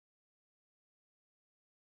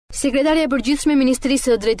Sekretarja e përgjithshme e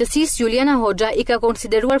Ministrisë së Drejtësisë Juliana Hoxha i ka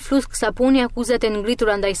konsideruar Flluskë sapuni akuzat e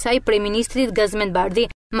ngritura ndaj saj prej Ministrit Gazment Bardhi.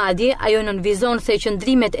 Madje ajo nënvizon se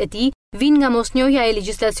qëndrimet e tij vijnë nga mosnjohja e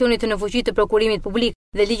legjislacionit në fuqi të prokurimit publik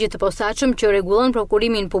dhe ligjit të posaçëm që rregullon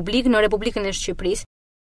prokurimin publik në Republikën e Shqipërisë.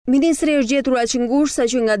 Ministri është gjetur aq ngushtë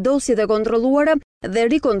saqë nga dosjet e kontrolluara dhe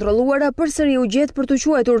rikontrolluara përsëri u gjet për të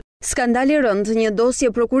quhetur skandali rënd një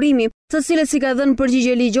dosje prokurimi, të cilës si ka dhënë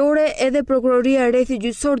përgjigje ligjore edhe Prokuroria e Rrethit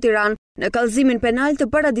Gjyqësor Tiranë në kallëzimin penal të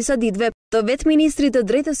para disa ditëve të vetë Ministrit të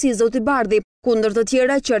Drejtësisë Zotit Bardhi, kundër të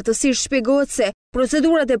tjera qartësisht shpjegohet se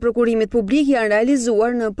procedurat e prokurimit publik janë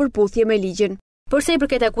realizuar në përputhje me ligjin. Përsa i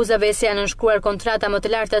përket akuzave se janë nënshkruar kontrata më të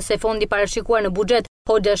larta se fondi parashikuar në buxhet,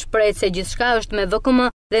 Hoxha shpreh se gjithçka është me VKM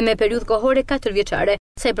dhe me periudhë kohore 4 vjeçare.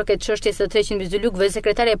 Sa i përket çështjes së 300 byzylykëve,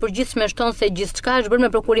 Sekretarja e përgjithshme shton se gjithçka është bërë me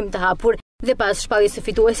prokurim të hapur dhe pas shpalljes së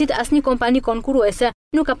fituesit asnjë kompani konkurruese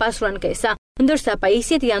nuk ka pasur ankesa, ndërsa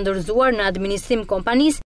pajisjet janë dorëzuar në administrim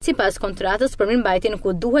kompanisë sipas kontratës për mirëmbajtjen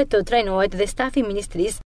ku duhet të trajnohet dhe stafi i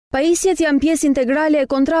Ministrisë. Pajisjet janë pjesë integrale e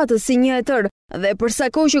kontratës si një e tërë dhe për sa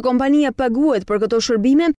kohë që kompania paguhet për këto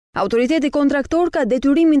shërbime, autoriteti kontraktor ka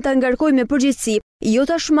detyrimin ta ngarkojë me përgjegjësi, jo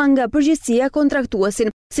tashmë nga përgjegjësia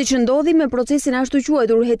kontraktuesin, siç ndodhi me procesin ashtu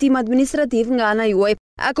quajtur hetim administrativ nga ana juaj.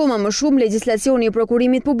 Akoma më shumë legjislacioni i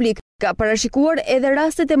prokurimit publik ka parashikuar edhe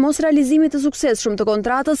rastet e mosrealizimit të suksesshëm të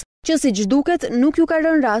kontratës, që siç duket nuk ju ka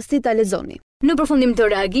rënë rasti ta lexoni. Në përfundim të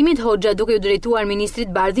reagimit, Hoxha duke u drejtuar Ministrit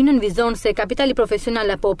Bardhi nënvizon se kapitali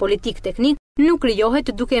profesional apo politik teknik nuk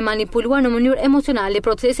krijohet duke manipuluar në mënyrë emocionale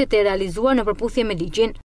proceset e realizuar në përputhje me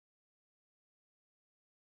ligjin.